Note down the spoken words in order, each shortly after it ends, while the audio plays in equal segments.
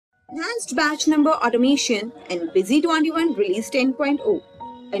Enhanced batch number automation in Busy 21 Release 10.0.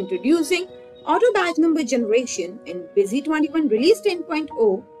 Introducing Auto Batch Number Generation in Busy 21 Release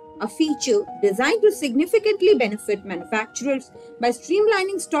 10.0, a feature designed to significantly benefit manufacturers by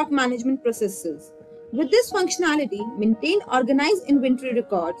streamlining stock management processes. With this functionality, maintain organized inventory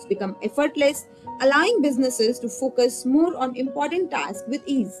records become effortless, allowing businesses to focus more on important tasks with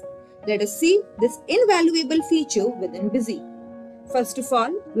ease. Let us see this invaluable feature within Busy. First of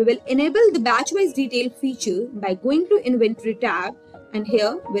all, we will enable the batch-wise detail feature by going to Inventory tab, and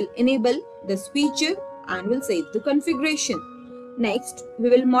here we'll enable this feature and we'll save the configuration. Next, we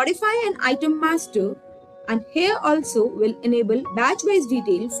will modify an item master, and here also we'll enable batch-wise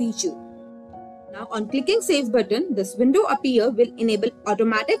detail feature. Now on clicking Save button, this window appear will enable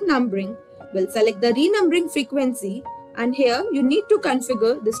automatic numbering. We'll select the renumbering frequency, and here you need to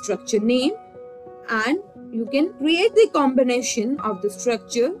configure the structure name, and you can create the combination of the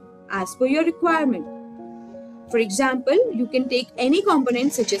structure as per your requirement. For example, you can take any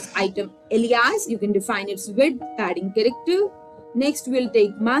component such as item alias. You can define its width, padding character. Next, we'll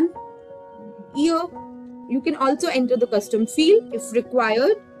take month, year. You can also enter the custom field if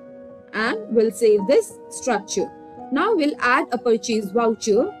required, and we'll save this structure. Now we'll add a purchase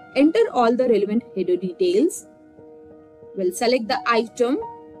voucher, enter all the relevant header details. We'll select the item,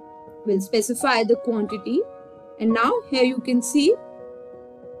 we'll specify the quantity, and now here you can see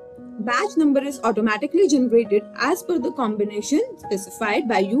batch number is automatically generated as per the combination specified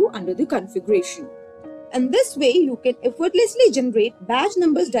by you under the configuration. And this way you can effortlessly generate batch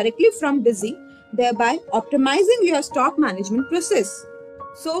numbers directly from Busy, thereby optimizing your stock management process.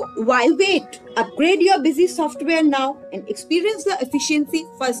 So why wait? Upgrade your Busy software now and experience the efficiency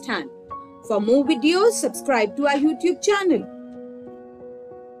firsthand. For more videos, subscribe to our YouTube channel.